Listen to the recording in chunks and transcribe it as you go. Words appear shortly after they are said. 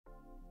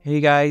Hey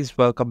guys,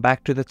 welcome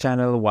back to the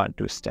channel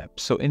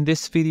 1-2-Step. So in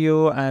this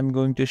video, I'm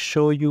going to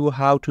show you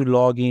how to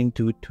log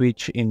into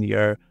Twitch in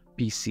your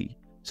PC.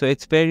 So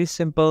it's very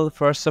simple.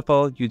 First of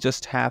all, you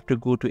just have to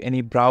go to any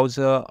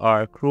browser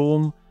or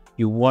Chrome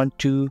you want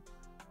to.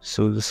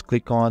 So just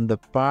click on the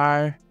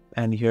bar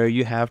and here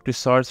you have to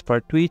search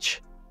for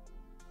Twitch.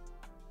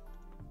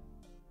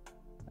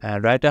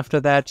 And right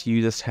after that,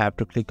 you just have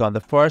to click on the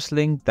first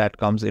link that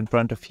comes in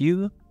front of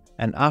you.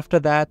 And after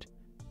that,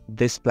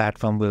 this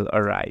platform will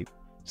arrive.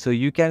 So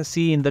you can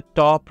see in the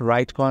top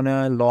right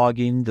corner,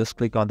 login, just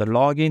click on the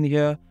login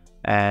here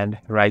and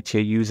write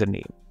your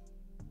username.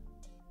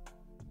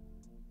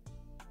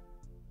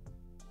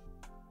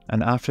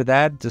 And after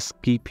that, just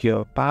keep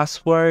your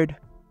password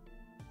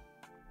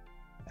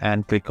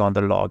and click on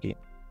the login.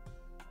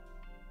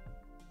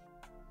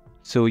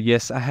 So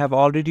yes, I have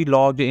already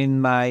logged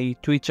in my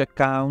Twitch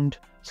account.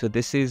 So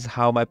this is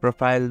how my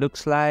profile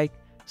looks like.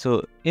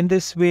 So in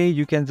this way,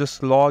 you can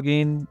just log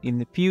in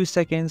a few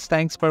seconds.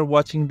 Thanks for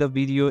watching the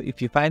video.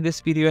 If you find this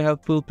video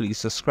helpful, please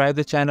subscribe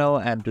the channel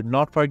and do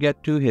not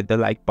forget to hit the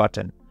like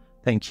button.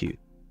 Thank you.